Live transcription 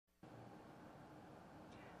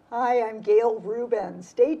Hi, I'm Gail Rubin.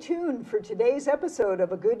 Stay tuned for today's episode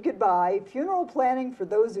of A Good Goodbye, Funeral Planning for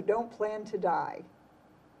Those Who Don't Plan to Die.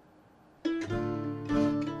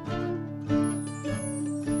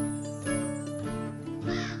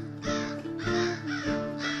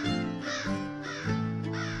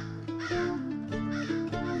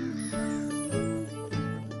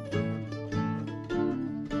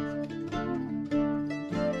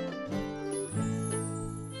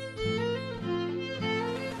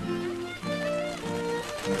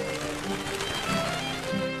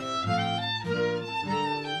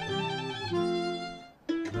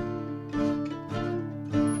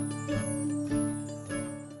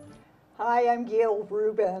 Hi, I'm Gail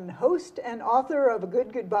Rubin, host and author of A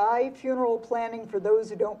Good Goodbye, Funeral Planning for Those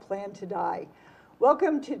Who Don't Plan to Die.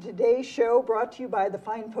 Welcome to today's show, brought to you by the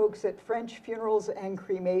fine folks at French Funerals and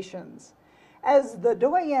Cremations. As the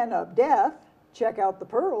doyenne of death, check out the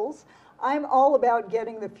pearls, I'm all about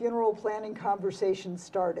getting the funeral planning conversation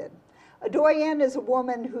started. A doyenne is a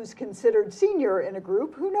woman who's considered senior in a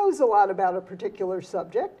group who knows a lot about a particular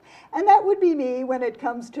subject, and that would be me when it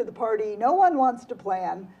comes to the party no one wants to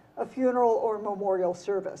plan, a funeral or memorial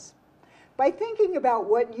service. By thinking about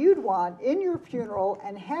what you'd want in your funeral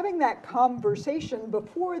and having that conversation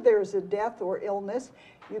before there's a death or illness,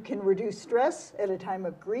 you can reduce stress at a time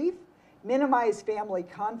of grief, minimize family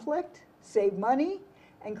conflict, save money,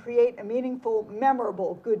 and create a meaningful,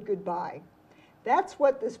 memorable good goodbye. That's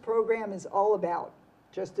what this program is all about.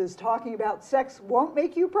 Just as talking about sex won't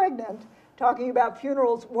make you pregnant, talking about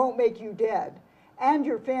funerals won't make you dead. And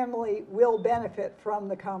your family will benefit from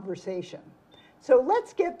the conversation. So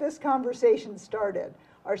let's get this conversation started.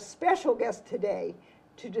 Our special guest today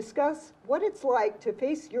to discuss what it's like to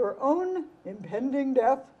face your own impending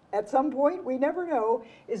death at some point, we never know,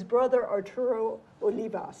 is Brother Arturo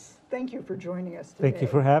Olivas. Thank you for joining us today. Thank you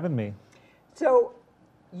for having me. So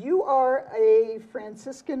you are a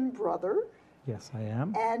Franciscan brother. Yes, I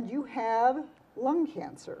am. And you have lung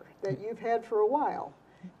cancer that you've had for a while.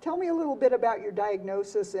 Tell me a little bit about your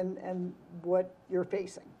diagnosis and what you're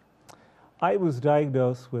facing. I was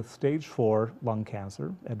diagnosed with stage 4 lung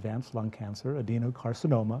cancer, advanced lung cancer,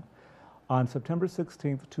 adenocarcinoma, on September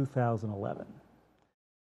 16th, 2011.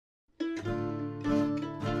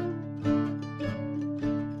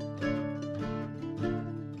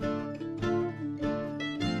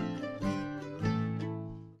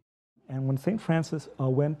 And when St. Francis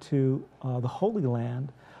went to the Holy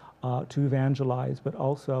Land, to evangelize, but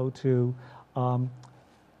also to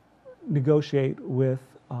negotiate with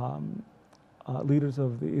leaders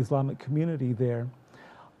of the Islamic community there,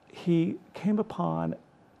 he came upon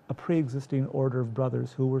a pre-existing order of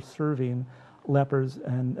brothers who were serving lepers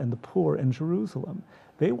and the poor in Jerusalem.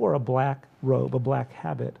 They wore a black robe, a black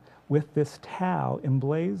habit, with this tau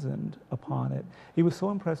emblazoned upon it. He was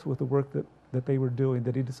so impressed with the work that they were doing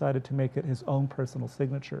that he decided to make it his own personal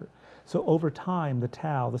signature. So over time, the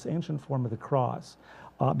tau, this ancient form of the cross,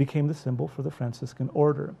 became the symbol for the Franciscan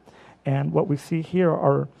order. And what we see here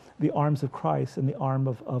are the arms of Christ and the arm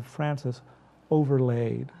of Francis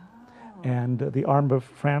overlaid. Oh. And the arm of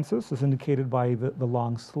Francis is indicated by the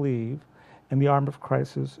long sleeve, and the arm of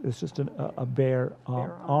Christ is just a bare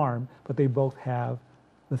arm, but they both have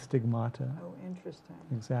the stigmata. Oh, interesting.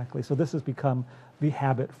 Exactly. So this has become the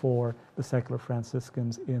habit for the secular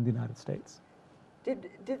Franciscans in the United States.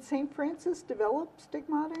 Did St. Francis develop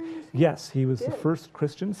stigmata in his hand? Yes, he was the first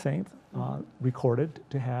Christian saint recorded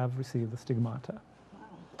to have received the stigmata. Wow.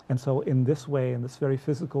 And so in this way, in this very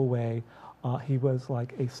physical way, he was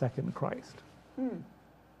like a second Christ. Hmm.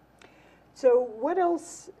 So what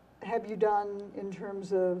else have you done in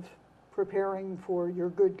terms of preparing for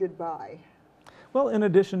your good goodbye? Well, in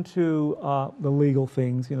addition to the legal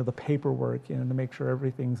things, you know, the paperwork, you know, to make sure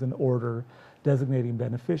everything's in order, designating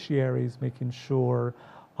beneficiaries, making sure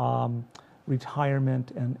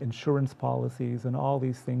retirement and insurance policies and all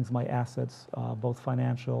these things, my assets, both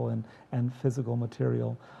financial and physical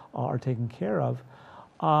material, are taken care of.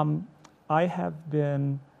 I have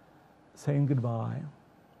been saying goodbye.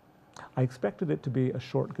 I expected it to be a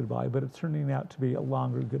short goodbye, but it's turning out to be a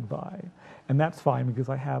longer goodbye. And that's fine because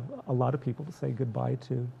I have a lot of people to say goodbye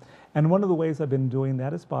to. And one of the ways I've been doing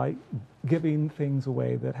that is by giving things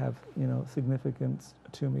away that have, you know, significance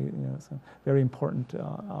to me, you know, some very important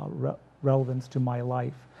relevance to my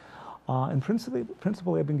life. And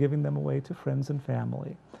principally, I've been giving them away to friends and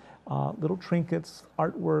family. Little trinkets,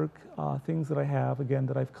 artwork, things that I have, again,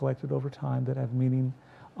 that I've collected over time that have meaning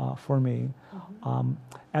for me. Mm-hmm.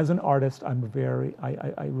 As an artist, I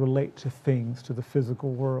relate to things, to the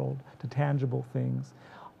physical world, to tangible things.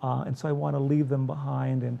 And so I want to leave them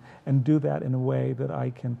behind and do that in a way that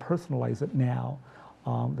I can personalize it now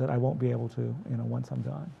that I won't be able to, once I'm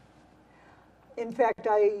done. In fact,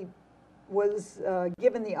 I was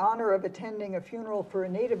given the honor of attending a funeral for a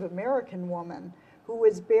Native American woman who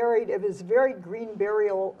was buried. It was very green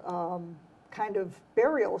burial kind of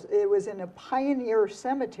burial. It was in a pioneer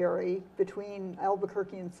cemetery between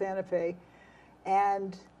Albuquerque and Santa Fe,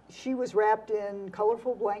 and she was wrapped in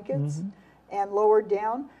colorful blankets and lowered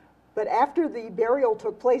down. But after the burial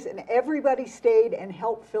took place, and everybody stayed and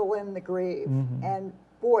helped fill in the grave, and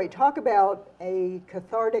boy, talk about a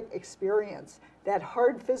cathartic experience. That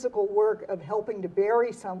hard physical work of helping to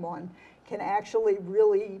bury someone can actually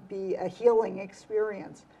really be a healing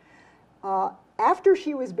experience. After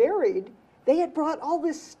she was buried, they had brought all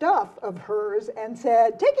this stuff of hers and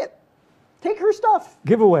said, take it, take her stuff.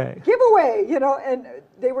 Give away, and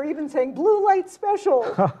they were even saying, blue light special,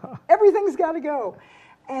 everything's got to go.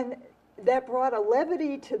 And that brought a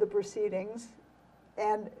levity to the proceedings,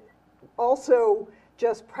 and also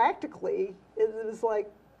just practically, it was like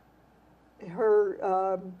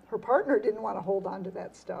her partner didn't want to hold on to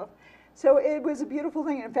that stuff. So it was a beautiful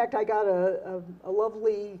thing. In fact, I got a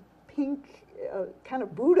lovely pink kind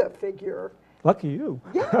of Buddha figure. Lucky you.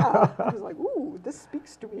 Yeah, I was like, ooh, this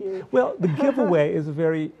speaks to me. Well, the giveaway is a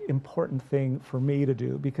very important thing for me to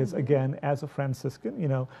do because, again, as a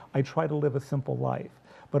Franciscan, I try to live a simple life.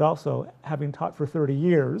 But also, having taught for 30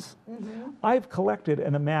 years, I've collected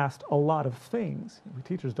and amassed a lot of things. We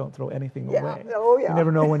teachers don't throw anything away. Oh, yeah. You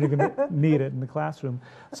never know when you're going to need it in the classroom.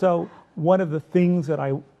 So one of the things that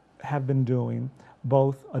I have been doing,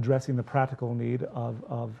 both addressing the practical need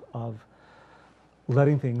of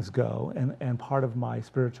letting things go, and part of my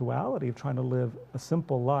spirituality of trying to live a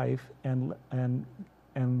simple life and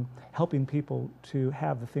helping people to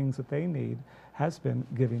have the things that they need, has been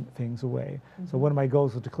giving things away. So one of my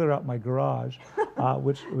goals is to clear out my garage,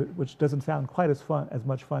 which doesn't sound quite as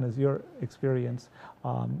much fun as your experience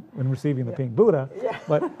when receiving the pink Buddha. Yeah.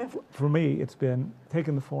 But for me, it's been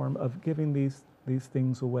taking the form of giving these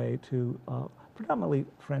things away to predominantly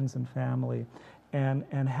friends and family,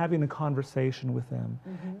 and having a conversation with them,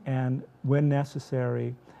 and when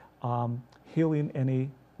necessary, healing any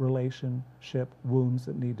relationship wounds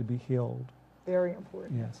that need to be healed. Very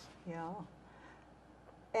important. Yes. Yeah.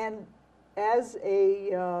 And as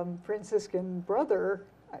a Franciscan brother,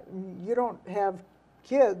 you don't have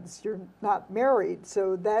kids, you're not married,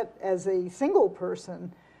 so that as a single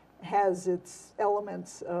person has its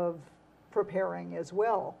elements of preparing as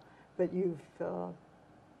well. But you've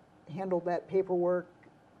handled that paperwork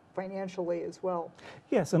financially as well.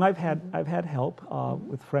 Yes, and I've had help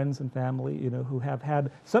with friends and family, who have had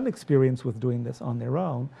some experience with doing this on their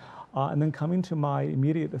own, and then coming to my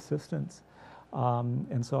immediate assistance.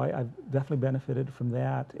 And so I've definitely benefited from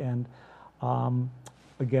that. And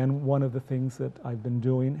again, one of the things that I've been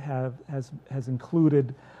doing has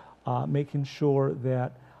included making sure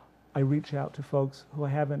that I reach out to folks who I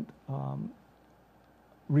haven't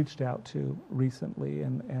reached out to recently,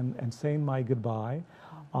 and saying my goodbye.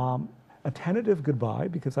 A tentative goodbye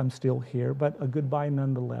because I'm still here, but a goodbye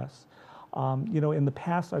nonetheless. In the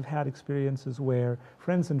past I've had experiences where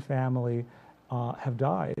friends and family have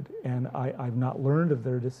died, and I've not learned of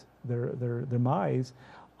their demise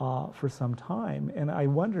for some time, and I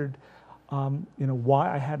wondered,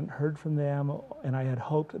 why I hadn't heard from them, and I had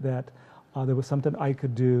hoped that there was something I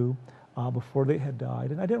could do before they had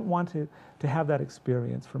died, and I didn't want to have that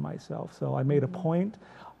experience for myself. So I made a point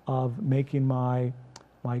of making my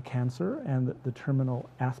cancer and the terminal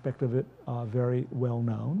aspect of it very well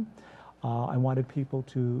known. I wanted people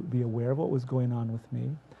to be aware of what was going on with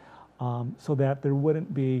me, so that there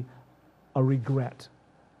wouldn't be a regret,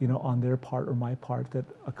 on their part or my part, that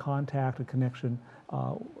a contact, a connection,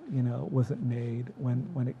 wasn't made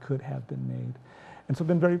when it could have been made. And so I've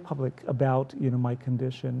been very public about, my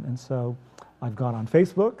condition. And so I've gone on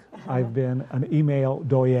Facebook. I've been an email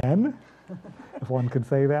doyen, if one could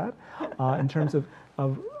say that, in terms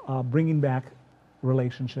of bringing back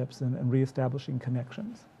relationships and reestablishing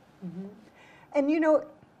connections. And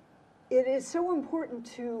it is so important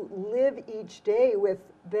to live each day with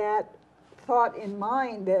that thought in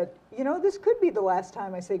mind that, this could be the last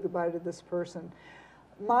time I say goodbye to this person.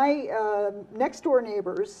 My next door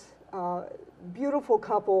neighbors, beautiful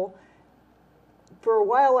couple, for a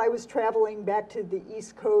while I was traveling back to the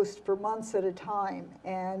East Coast for months at a time,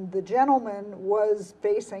 and the gentleman was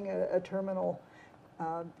facing a terminal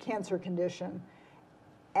cancer condition.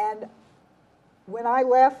 And when I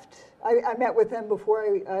left, I met with him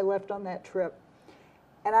before I left on that trip,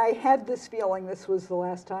 and I had this feeling this was the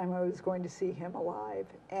last time I was going to see him alive.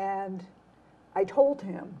 And I told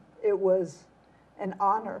him it was an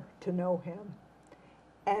honor to know him.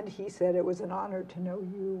 And he said it was an honor to know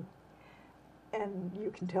you. And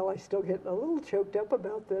you can tell I still get a little choked up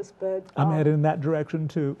about this, but I'm headed in that direction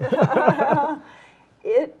too.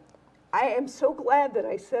 I am so glad that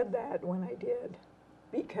I said that when I did,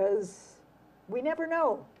 because we never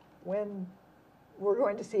know when we're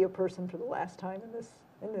going to see a person for the last time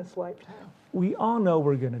in this lifetime. We all know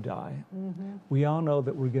we're going to die. Mm-hmm. We all know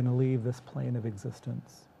that we're going to leave this plane of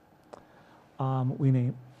existence. We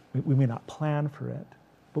may not plan for it,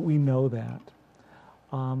 but we know that.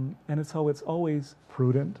 And so it's always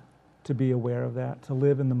prudent to be aware of that, to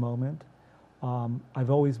live in the moment.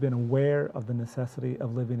 I've always been aware of the necessity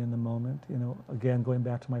of living in the moment. You know, again, going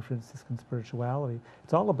back to my Franciscan spirituality,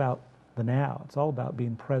 it's all about the now. It's all about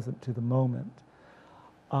being present to the moment.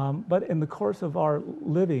 But in the course of our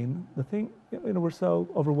living, we're so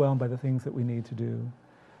overwhelmed by the things that we need to do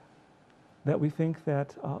that we think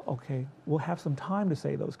that, okay, we'll have some time to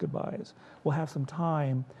say those goodbyes. We'll have some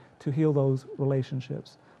time to heal those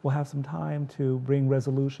relationships. We'll have some time to bring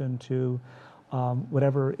resolution to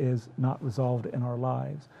whatever is not resolved in our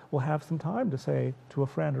lives. We'll have some time to say to a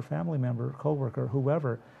friend or family member, coworker,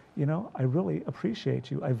 whoever, you know, I really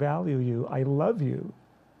appreciate you, I value you, I love you.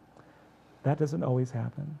 That doesn't always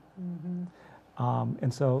happen. Mm-hmm.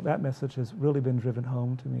 And so that message has really been driven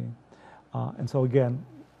home to me. And so again,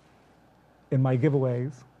 in my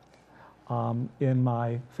giveaways, in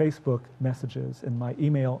my Facebook messages, in my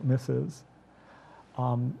email missives,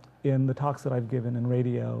 in the talks that I've given in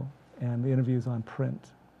radio and the interviews on print,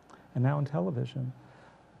 and now on television,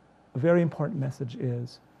 a very important message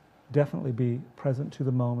is definitely be present to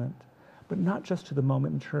the moment, but not just to the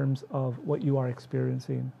moment in terms of what you are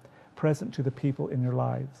experiencing, present to the people in your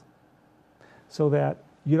lives, so that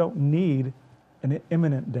you don't need an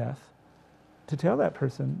imminent death to tell that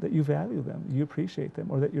person that you value them, you appreciate them,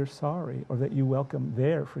 or that you're sorry, or that you welcome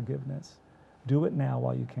their forgiveness. Do it now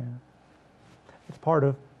while you can. It's part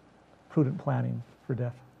of prudent planning for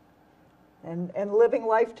death. And living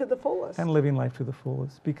life to the fullest. And living life to the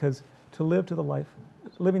fullest, because to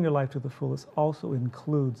living your life to the fullest also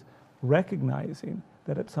includes recognizing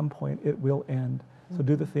that at some point it will end. So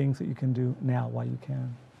do the things that you can do now while you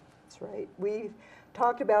can. That's right. We've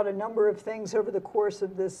talked about a number of things over the course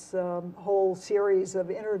of this whole series of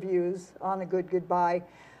interviews on A Good Goodbye.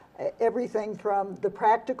 Everything from the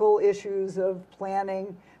practical issues of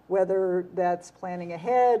planning, whether that's planning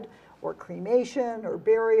ahead or cremation or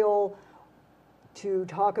burial, to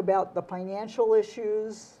talk about the financial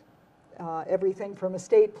issues, everything from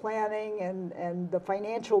estate planning and the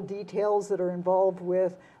financial details that are involved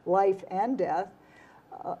with life and death,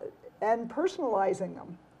 and personalizing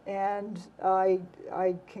them. And I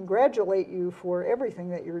congratulate you for everything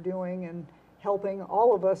that you're doing and helping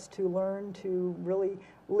all of us to learn to really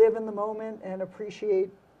live in the moment and appreciate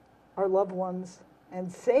our loved ones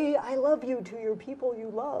and say I love you to your people you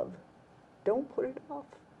love. Don't put it off.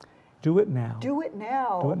 Do it now. Do it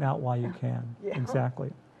now. Do it now while you can. Yeah.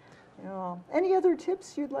 Exactly. Yeah. Any other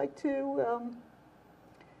tips you'd like to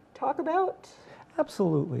talk about?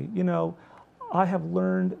 Absolutely. You know, I have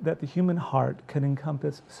learned that the human heart can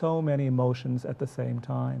encompass so many emotions at the same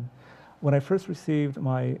time. When I first received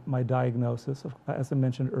my diagnosis, as I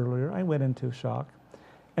mentioned earlier, I went into shock.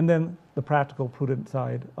 And then the practical, prudent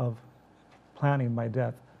side of planning my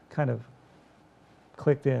death kind of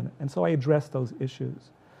clicked in. And so I addressed those issues.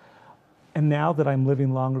 And now that I'm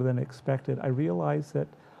living longer than expected, I realize that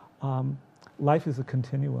life is a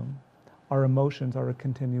continuum. Our emotions are a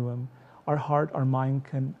continuum. Our heart, our mind,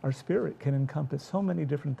 our spirit can encompass so many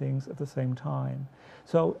different things at the same time.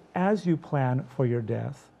 So as you plan for your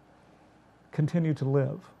death, continue to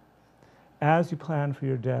live. As you plan for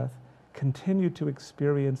your death, continue to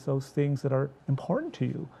experience those things that are important to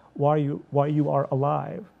you while you are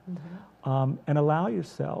alive. Mm-hmm. And allow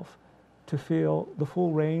yourself to feel the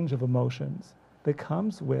full range of emotions that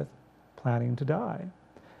comes with planning to die.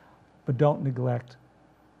 But don't neglect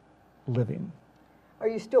living. Are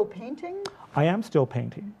you still painting? I am still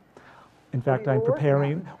painting. In fact, I'm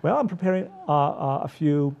preparing a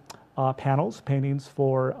few panels, paintings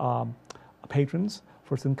for patrons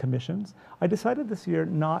for some commissions. I decided this year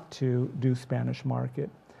not to do Spanish market,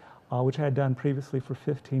 which I had done previously for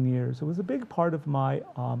 15 years. It was a big part of my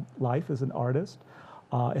life as an artist.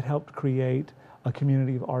 It helped create a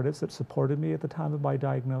community of artists that supported me at the time of my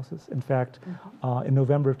diagnosis. In fact, in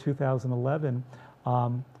November of 2011,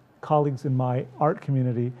 colleagues in my art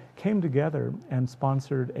community came together and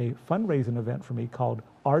sponsored a fundraising event for me called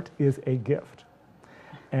Art is a Gift.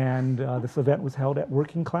 And this event was held at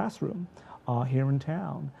Working Classroom here in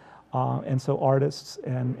town. And so artists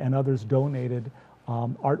and others donated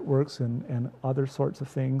artworks and other sorts of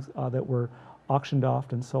things that were auctioned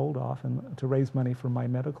off and sold off and to raise money for my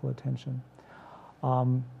medical attention.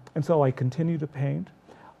 And so I continue to paint,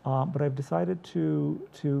 but I've decided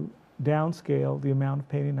to downscale the amount of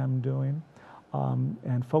painting I'm doing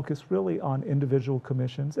and focus really on individual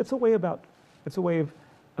commissions. It's a way of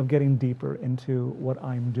getting deeper into what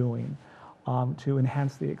I'm doing to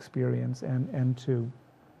enhance the experience and to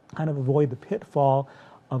kind of avoid the pitfall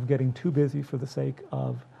of getting too busy for the sake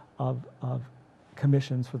of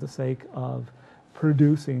commissions, for the sake of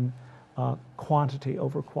producing quantity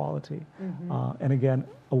over quality. And again,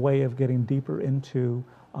 a way of getting deeper into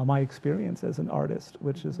my experience as an artist,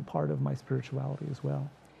 which is a part of my spirituality as well.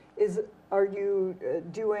 Are you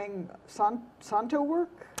doing Santo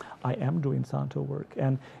work? I am doing Santo work.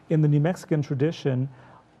 And in the New Mexican tradition,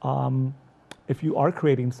 if you are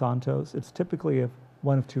creating Santos, it's typically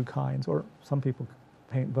one of two kinds, or some people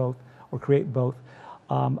paint both or create both.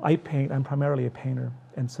 I'm primarily a painter,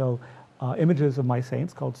 and so images of my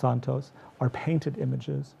saints, called Santos, are painted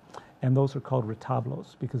images, and those are called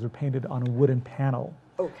retablos because they're painted on a wooden panel.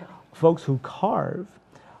 Okay. Folks who carve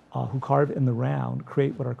in the round,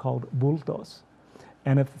 create what are called bultos.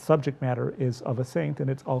 And if the subject matter is of a saint, then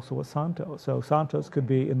it's also a santo. So santos could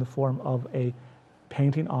be in the form of a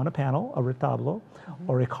painting on a panel, a retablo,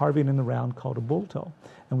 or a carving in the round called a bulto.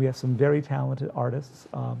 And we have some very talented artists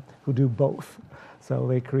who do both. So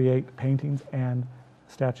they create paintings and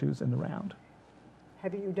statues in the round.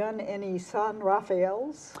 Have you done any San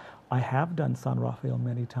Rafaels? I have done San Rafael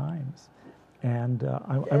many times. And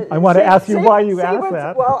I want to ask you why you asked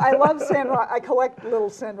that. Well, I love I collect little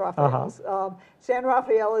San Rafaels. San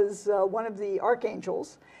Rafael is one of the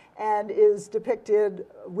archangels and is depicted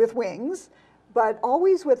with wings, but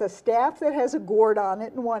always with a staff that has a gourd on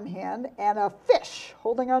it in one hand and a fish,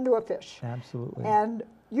 holding onto a fish. Absolutely. And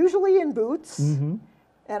usually in boots, and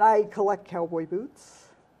I collect cowboy boots.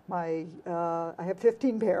 I have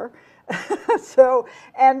 15 pair. So,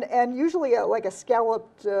 and usually like a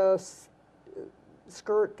scalloped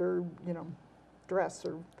skirt or, dress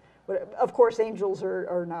or whatever. Of course, angels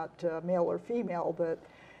are not male or female, but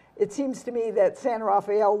it seems to me that San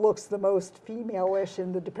Rafael looks the most female-ish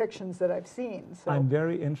in the depictions that I've seen. So. I'm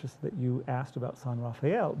very interested that you asked about San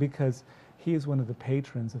Rafael because he is one of the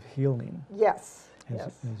patrons of healing. Yes.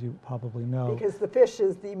 As you probably know. Because the fish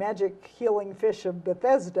is the magic healing fish of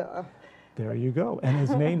Bethesda. There you go. And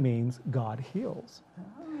his name means God heals.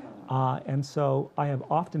 And so I have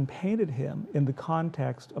often painted him in the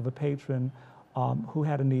context of a patron who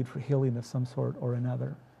had a need for healing of some sort or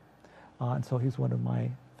another. And so he's one of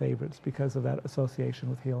my favorites because of that association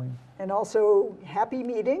with healing. And also happy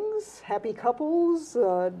meetings, happy couples,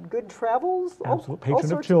 good travels. Absolutely.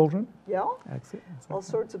 Patron of children. Yeah. Exactly. All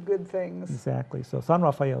sorts of good things. Exactly. So San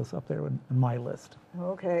Rafael's up there in my list.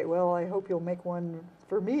 Okay. Well, I hope you'll make one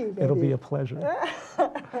for me. Maybe. It'll be a pleasure.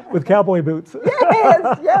 With cowboy boots.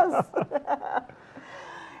 Yes, yes.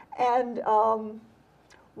 And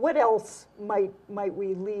what else might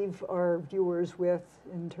we leave our viewers with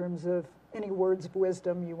in terms of any words of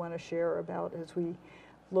wisdom you want to share about as we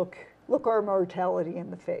look our mortality in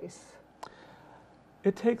the face?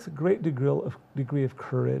 It takes a great degree of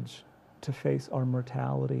courage to face our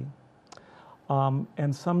mortality.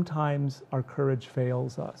 And sometimes our courage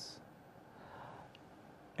fails us.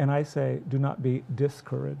 And I say, do not be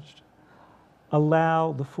discouraged.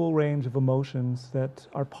 Allow the full range of emotions that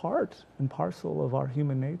are part and parcel of our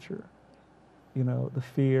human nature. The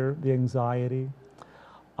fear, the anxiety,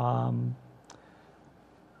 the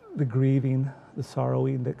grieving, the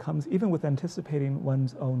sorrowing that comes even with anticipating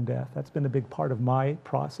one's own death. That's been a big part of my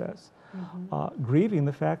process. Grieving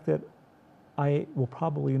the fact that I will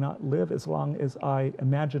probably not live as long as I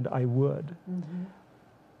imagined I would.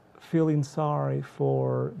 Feeling sorry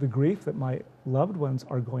for the grief that my loved ones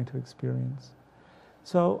are going to experience.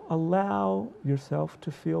 So allow yourself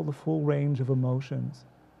to feel the full range of emotions.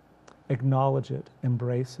 Acknowledge it,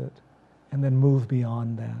 embrace it, and then move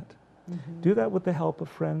beyond that. Do that with the help of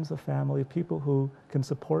friends, of family, people who can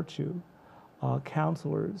support you,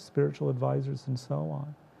 counselors, spiritual advisors, and so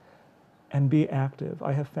on. And be active.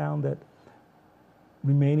 I have found that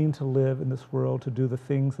remaining to live in this world, to do the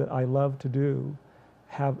things that I love to do,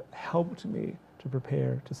 have helped me to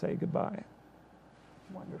prepare to say goodbye.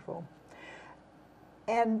 Wonderful.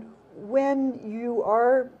 And when you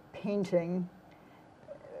are painting,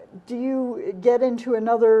 do you get into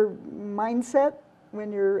another mindset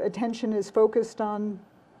when your attention is focused on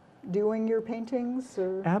doing your paintings?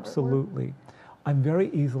 Absolutely. I'm very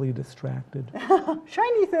easily distracted.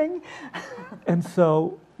 Shiny thing. And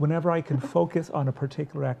so whenever I can focus on a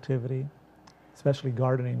particular activity, especially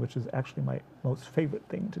gardening, which is actually my most favorite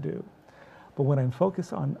thing to do, But when I'm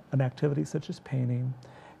focused on an activity such as painting,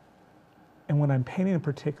 and when I'm painting a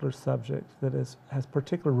particular subject that has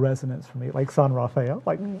particular resonance for me, like San Rafael,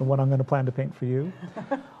 like the one I'm going to plan to paint for you,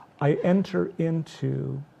 I enter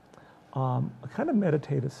into a kind of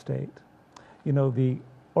meditative state. You know, the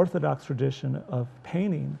Orthodox tradition of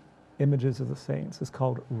painting images of the saints is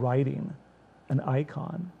called writing an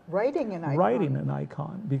icon. Writing an icon. Writing an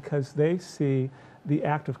icon, because they see the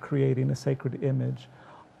act of creating a sacred image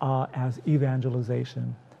as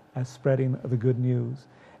evangelization, as spreading the good news.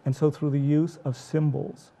 And so through the use of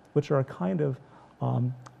symbols, which are a kind of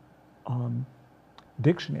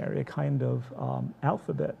dictionary, a kind of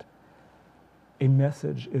alphabet, a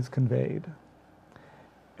message is conveyed.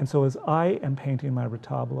 And so as I am painting my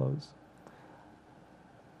retablos,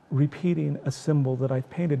 repeating a symbol that I've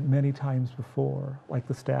painted many times before, like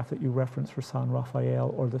the staff that you referenced for San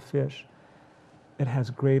Rafael or the fish, it has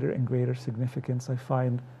greater and greater significance. I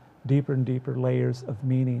find deeper and deeper layers of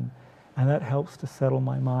meaning. And that helps to settle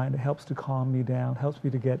my mind. It helps to calm me down, helps me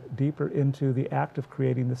to get deeper into the act of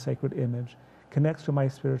creating the sacred image, connects to my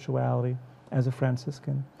spirituality as a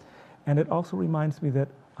Franciscan. And it also reminds me that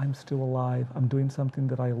I'm still alive. I'm doing something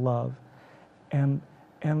that I love. And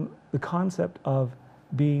the concept of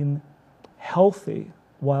being healthy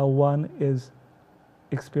while one is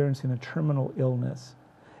experiencing a terminal illness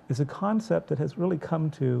is a concept that has really come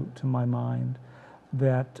to my mind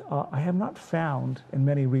that I have not found in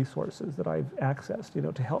many resources that I've accessed, you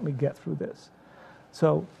know, to help me get through this.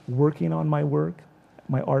 So working on my work,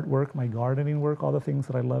 my artwork, my gardening work, all the things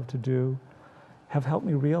that I love to do, have helped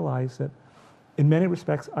me realize that in many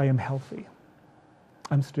respects I am healthy.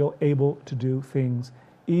 I'm still able to do things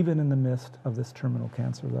even in the midst of this terminal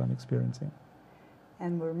cancer that I'm experiencing.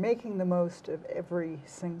 And we're making the most of every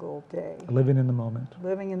single day. Living in the moment.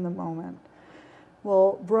 Living in the moment.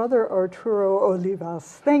 Well, Brother Arturo Olivas,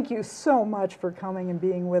 thank you so much for coming and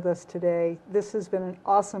being with us today. This has been an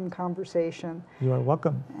awesome conversation. You are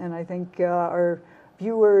welcome. And I think our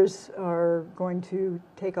viewers are going to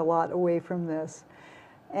take a lot away from this.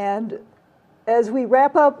 And as we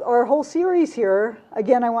wrap up our whole series here,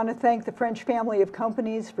 again, I want to thank the French family of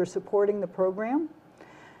companies for supporting the program.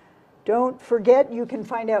 Don't forget, you can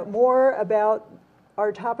find out more about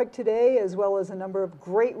our topic today, as well as a number of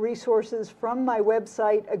great resources from my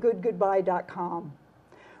website, agoodgoodbye.com.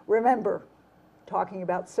 Remember, talking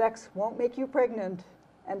about sex won't make you pregnant,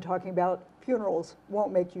 and talking about funerals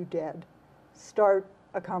won't make you dead. Start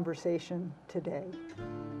a conversation today.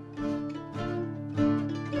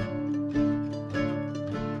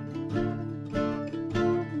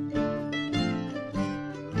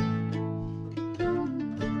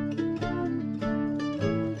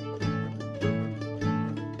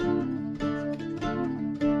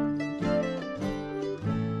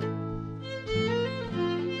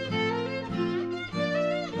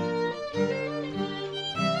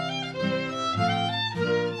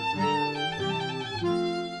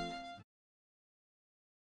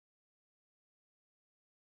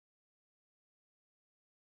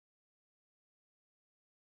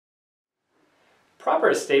 Proper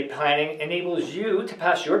estate planning enables you to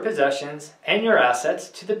pass your possessions and your assets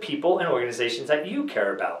to the people and organizations that you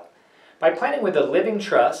care about. By planning with a living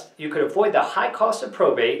trust, you could avoid the high cost of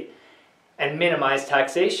probate and minimize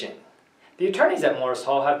taxation. The attorneys at Morris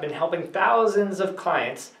Hall have been helping thousands of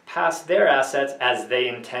clients pass their assets as they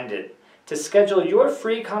intended. To schedule your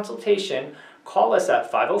free consultation, call us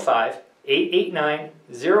at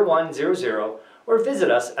 505-889-0100 or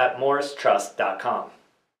visit us at morristrust.com.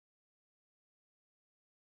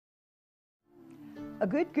 A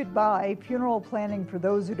Good Goodbye, Funeral Planning for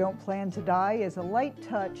Those Who Don't Plan to Die, is a light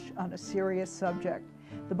touch on a serious subject.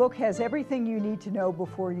 The book has everything you need to know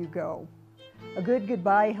before you go. A Good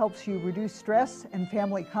Goodbye helps you reduce stress and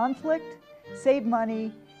family conflict, save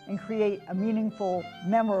money, and create a meaningful,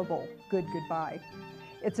 memorable good goodbye.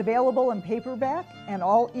 It's available in paperback and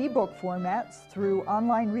all ebook formats through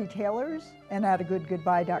online retailers and at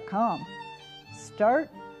agoodgoodbye.com. Start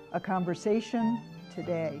a conversation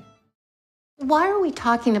today. Why are we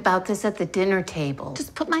talking about this at the dinner table?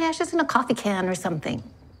 Just put my ashes in a coffee can or something.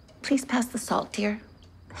 Please pass the salt, dear.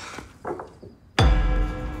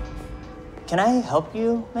 Can I help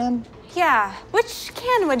you, ma'am? Yeah. Which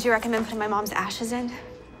can would you recommend putting my mom's ashes in?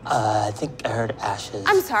 I think I heard ashes.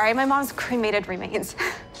 I'm sorry, my mom's cremated remains.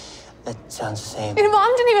 That sounds the same. My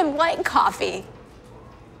mom didn't even like coffee.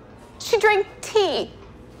 She drank tea.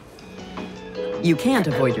 You can't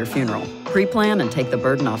avoid your funeral. Pre-plan and take the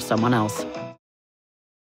burden off someone else.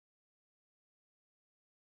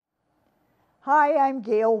 Hi, I'm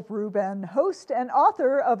Gail Rubin, host and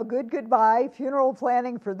author of A Good Goodbye, Funeral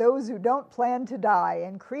Planning for Those Who Don't Plan to Die,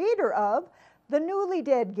 and creator of The Newly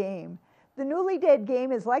Dead Game. The Newly Dead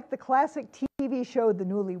Game is like the classic TV show The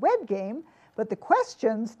Newlywed Game, but the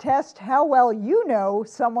questions test how well you know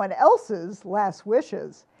someone else's last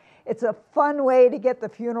wishes. It's a fun way to get the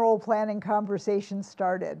funeral planning conversation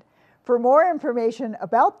started. For more information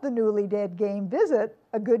about the Newly Dead Game, visit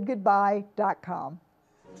agoodgoodbye.com.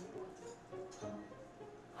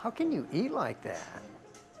 How can you eat like that?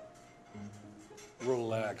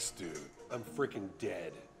 Relax, dude. I'm freaking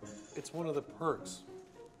dead. It's one of the perks.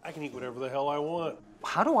 I can eat whatever the hell I want.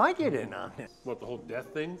 How do I get in on it? What, the whole death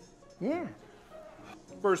thing? Yeah.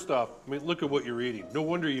 First off, I mean, look at what you're eating. No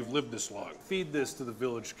wonder you've lived this long. Feed this to the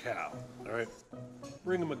village cow, all right?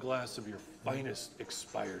 Bring him a glass of your finest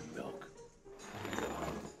expired milk.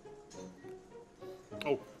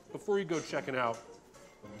 Oh, before you go checking out,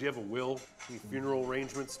 do you have a will, any funeral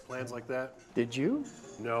arrangements, plans like that? Did you?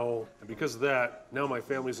 No, and because of that, now my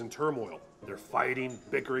family's in turmoil. They're fighting,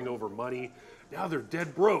 bickering over money. Now they're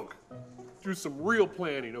dead broke. Do some real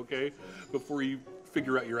planning, okay? Before you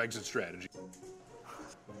figure out your exit strategy.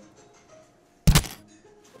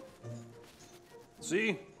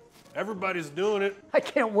 See? Everybody's doing it. I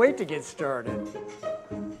can't wait to get started.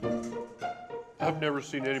 I've never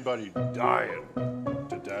seen anybody dying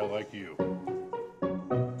to die like you.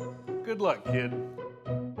 Good luck, kid.